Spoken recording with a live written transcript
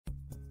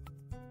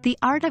The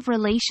Art of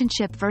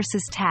Relationship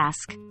versus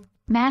Task.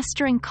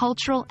 Mastering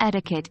Cultural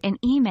Etiquette in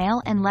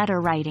Email and Letter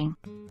Writing.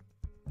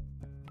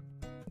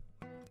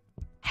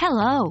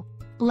 Hello,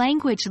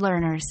 language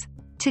learners.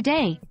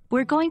 Today,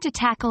 we're going to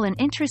tackle an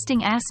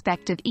interesting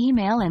aspect of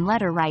email and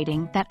letter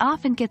writing that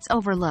often gets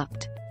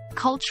overlooked: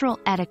 cultural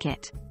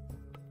etiquette.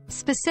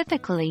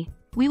 Specifically,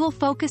 we will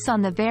focus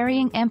on the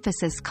varying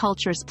emphasis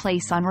cultures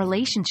place on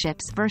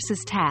relationships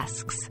versus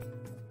tasks.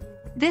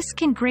 This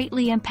can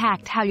greatly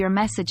impact how your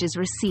message is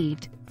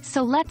received,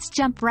 so let's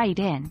jump right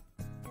in.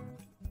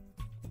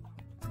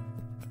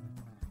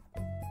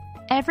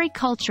 Every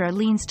culture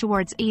leans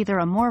towards either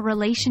a more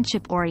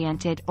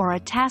relationship-oriented or a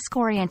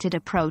task-oriented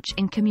approach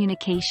in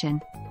communication.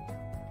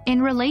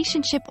 In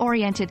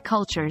relationship-oriented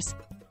cultures,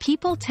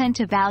 people tend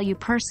to value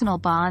personal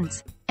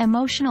bonds,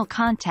 emotional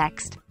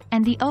context,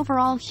 and the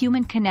overall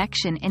human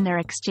connection in their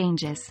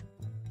exchanges.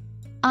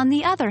 On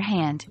the other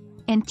hand,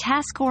 in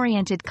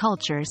task-oriented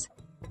cultures,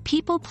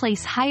 people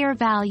place higher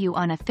value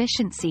on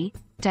efficiency,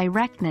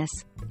 directness,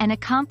 and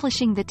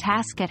accomplishing the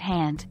task at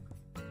hand.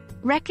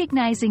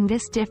 Recognizing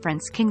this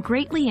difference can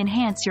greatly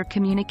enhance your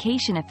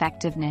communication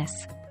effectiveness.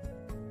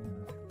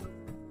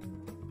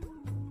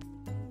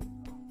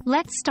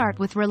 Let's start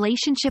with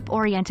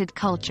relationship-oriented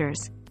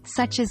cultures,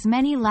 such as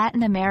many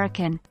Latin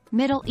American,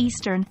 Middle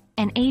Eastern,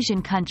 and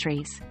Asian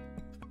countries.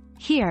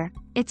 Here,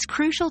 it's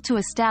crucial to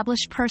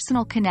establish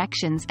personal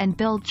connections and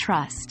build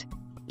trust.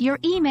 Your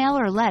email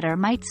or letter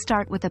might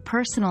start with a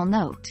personal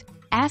note,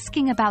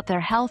 asking about their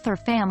health or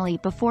family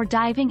before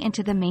diving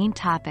into the main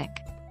topic.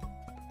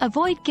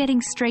 Avoid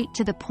getting straight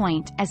to the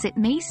point, as it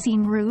may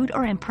seem rude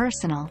or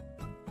impersonal.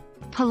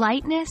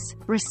 Politeness,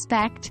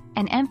 respect,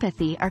 and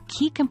empathy are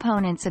key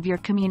components of your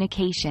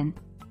communication.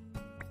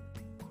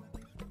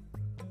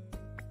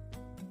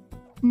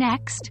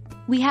 Next,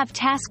 we have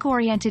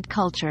task-oriented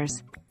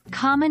cultures,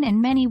 common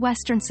in many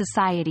Western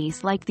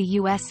societies like the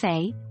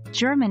USA,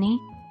 Germany,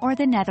 or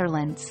the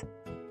Netherlands.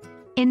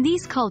 In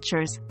these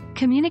cultures,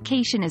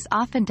 communication is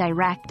often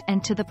direct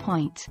and to the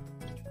point.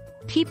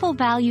 People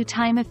value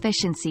time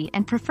efficiency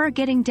and prefer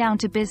getting down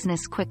to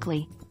business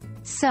quickly.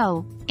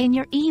 So, in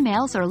your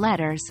emails or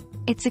letters,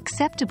 it's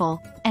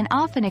acceptable, and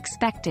often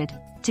expected,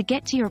 to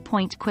get to your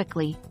point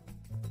quickly.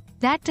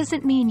 That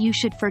doesn't mean you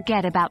should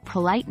forget about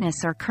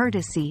politeness or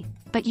courtesy,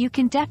 but you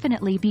can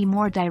definitely be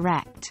more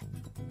direct.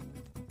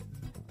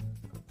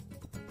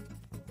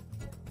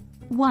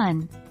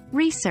 1.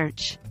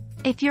 Research.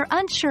 If you're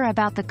unsure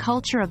about the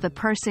culture of the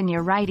person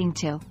you're writing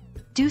to,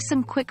 do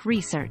some quick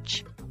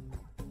research.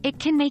 It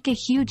can make a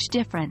huge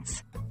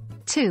difference.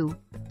 2.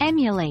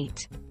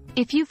 Emulate.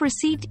 If you've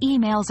received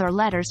emails or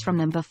letters from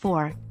them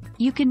before,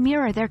 you can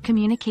mirror their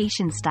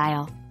communication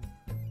style.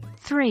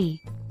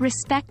 3.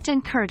 Respect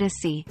and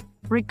courtesy.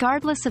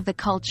 Regardless of the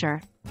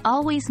culture,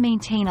 always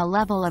maintain a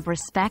level of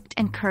respect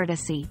and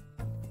courtesy.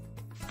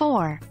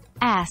 4.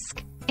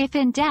 Ask. If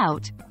in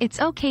doubt, it's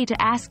okay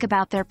to ask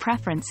about their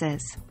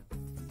preferences.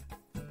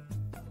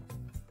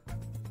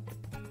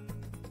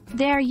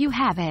 There you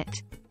have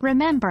it.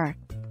 Remember,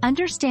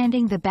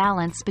 understanding the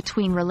balance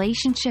between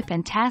relationship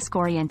and task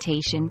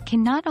orientation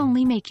can not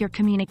only make your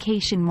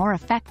communication more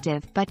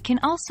effective but can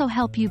also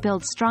help you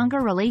build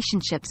stronger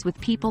relationships with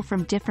people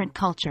from different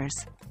cultures.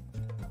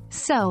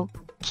 So,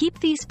 keep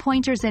these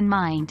pointers in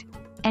mind,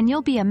 and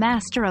you'll be a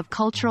master of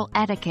cultural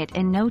etiquette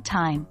in no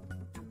time.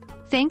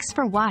 Thanks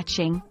for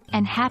watching,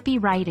 and happy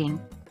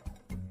writing!